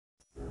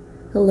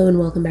Hello and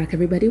welcome back,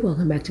 everybody.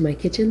 Welcome back to my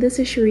kitchen. This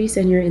is Sharice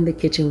and you're in the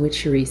kitchen with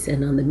Sharice.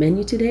 And on the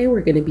menu today,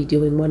 we're going to be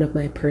doing one of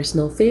my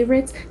personal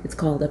favorites. It's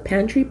called a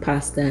pantry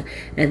pasta,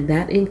 and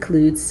that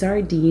includes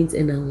sardines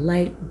in a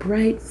light,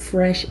 bright,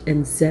 fresh,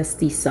 and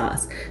zesty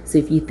sauce. So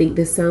if you think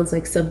this sounds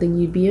like something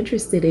you'd be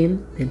interested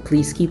in, then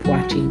please keep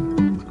watching.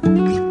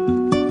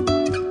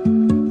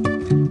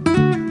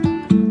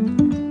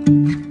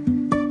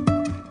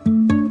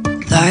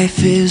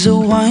 Life is a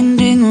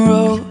winding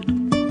road,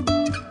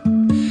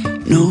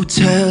 no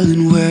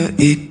telling where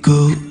it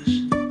goes.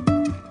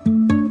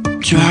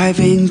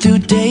 Driving through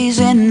days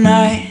and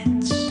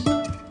nights,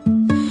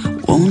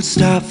 won't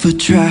stop for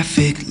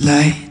traffic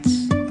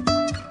lights.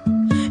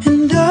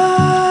 And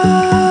I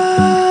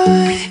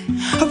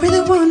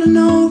really wanna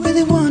know,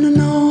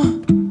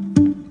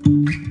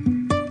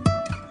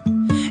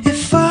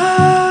 if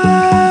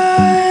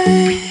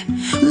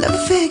will ever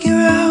figure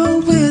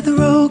out where the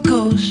road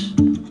goes.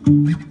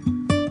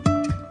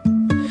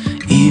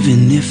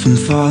 Even if I'm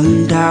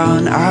falling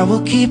down, I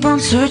will keep on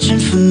searching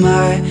for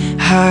my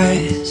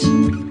highs.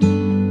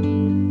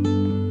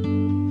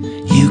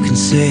 You can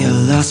say I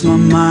lost my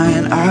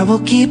mind, I will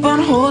keep on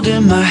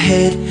holding my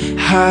head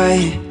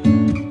high.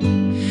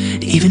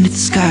 Even if the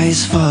sky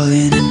is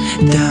falling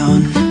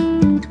down.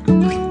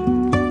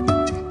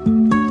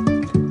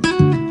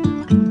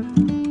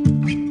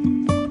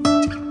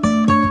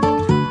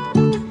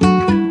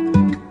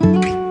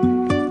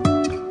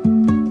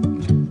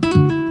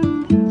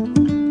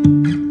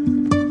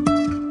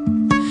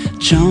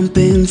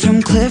 Jumping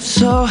from cliffs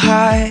so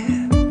high,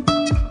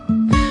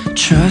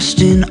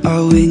 trusting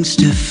our wings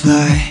to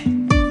fly.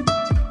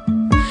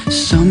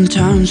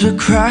 Sometimes we're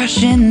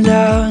crashing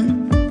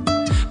down,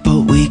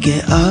 but we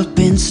get up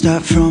and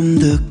start from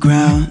the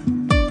ground.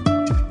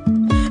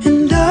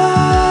 And I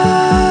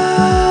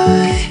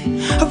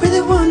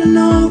really wanna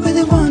know,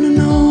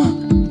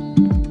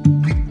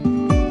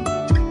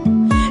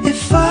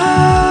 if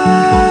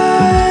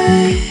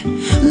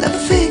will ever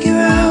figure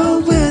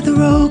out where the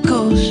road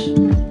goes.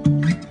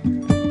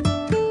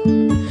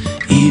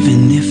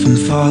 Even if I'm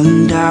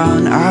falling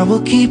down, I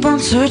will keep on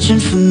searching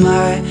for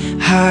my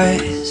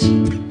highs.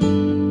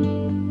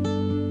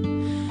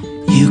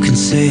 You can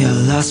say I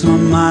lost my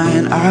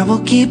mind, I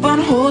will keep on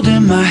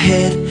holding my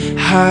head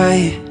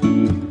high.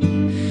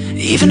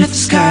 Even if the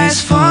sky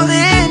is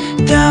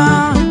falling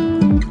down,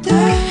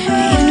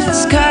 even if the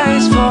sky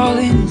is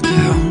falling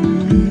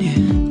down, yeah.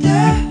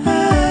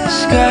 The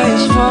sky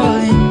is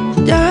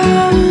falling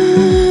down.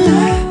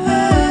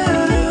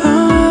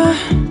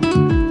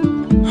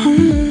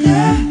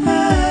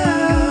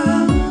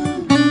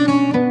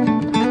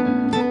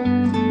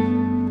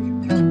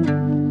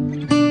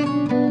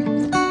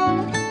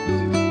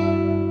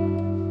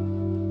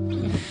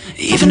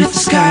 Even if the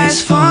sky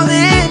is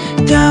falling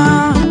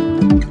down,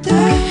 even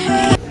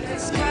if the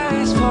sky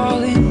is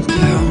falling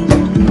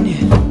down,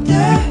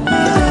 yeah.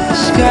 The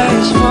sky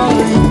is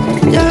falling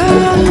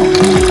down.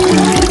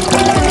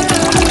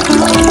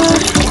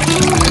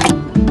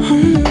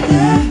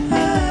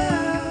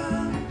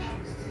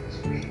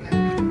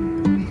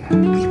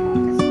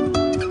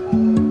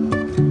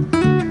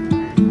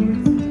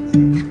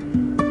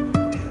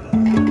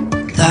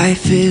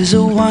 Life is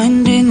a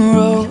winding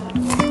road,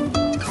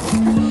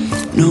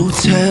 no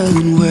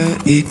telling where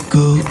it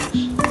goes.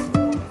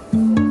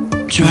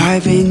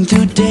 Driving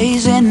through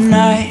days and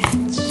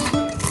nights,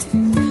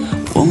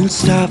 won't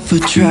stop for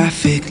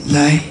traffic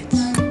lights.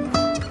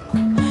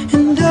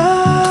 And I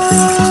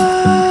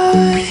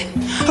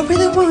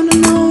really wanna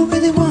know,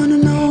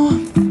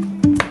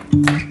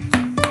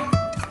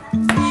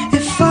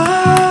 if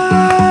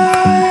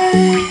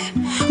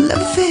will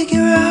ever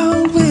figure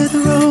out where the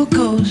road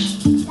goes.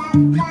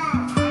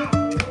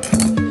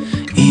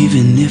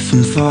 Even if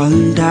I'm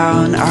falling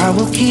down, I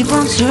will keep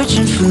on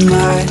searching for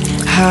my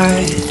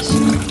highs.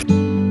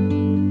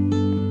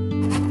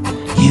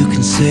 You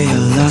can say I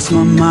lost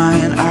my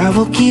mind, I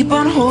will keep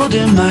on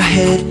holding my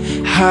head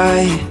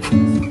high.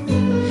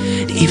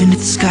 Even if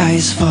the sky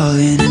is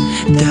falling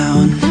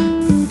down.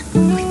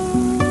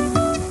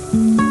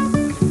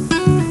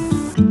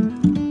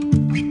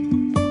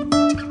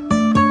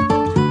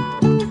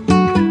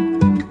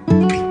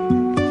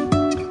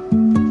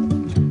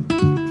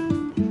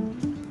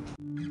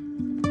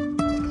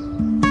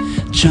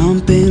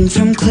 Jumping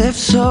from cliffs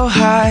so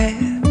high,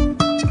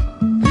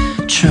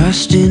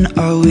 trusting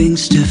our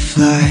wings to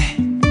fly.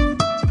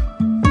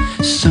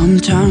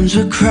 Sometimes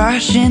we're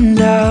crashing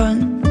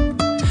down,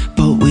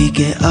 but we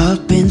get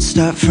up and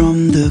start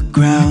from the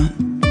ground.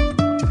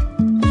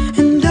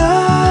 And I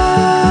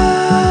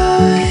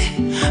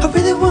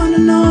really wanna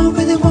know,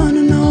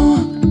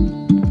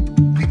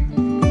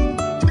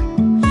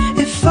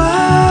 if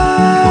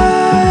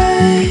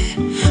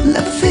will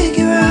ever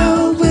figure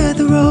out where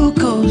the road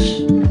goes.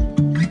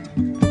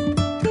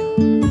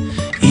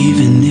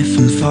 Even if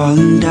I'm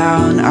falling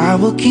down, I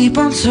will keep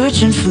on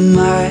searching for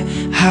my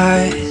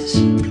highs.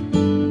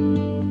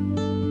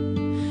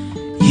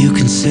 You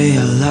can say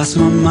I lost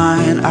my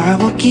mind, I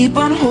will keep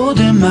on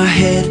holding my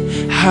head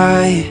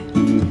high.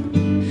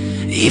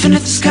 Even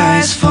if the sky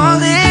is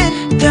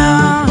falling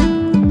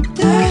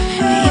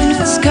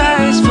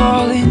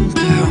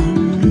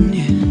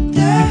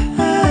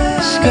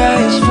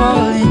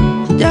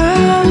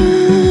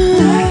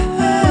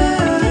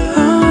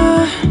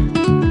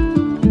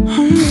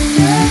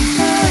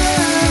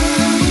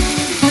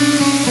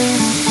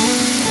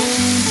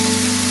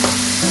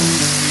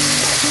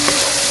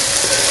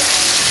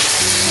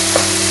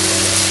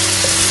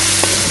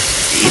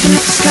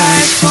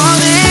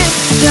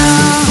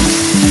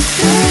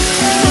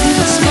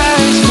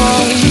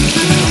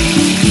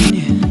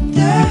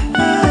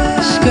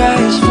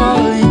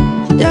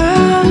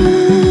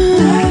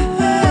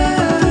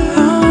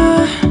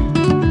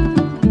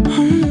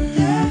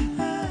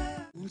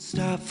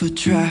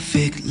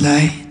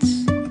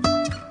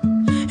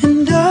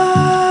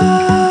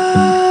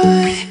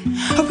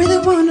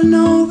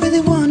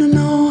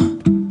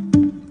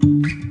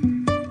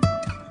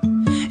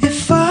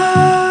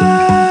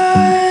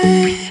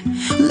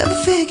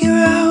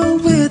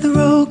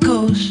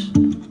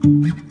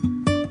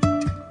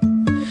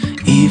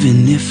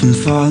Even if I'm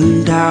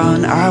falling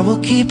down, I will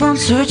keep on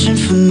searching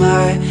for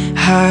my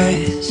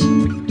highs.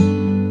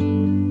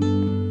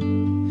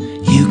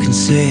 You can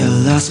say I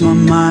lost my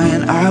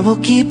mind, I will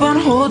keep on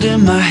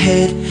holding my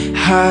head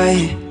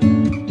high.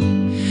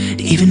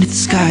 Even if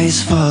the sky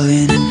is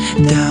falling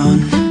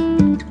down.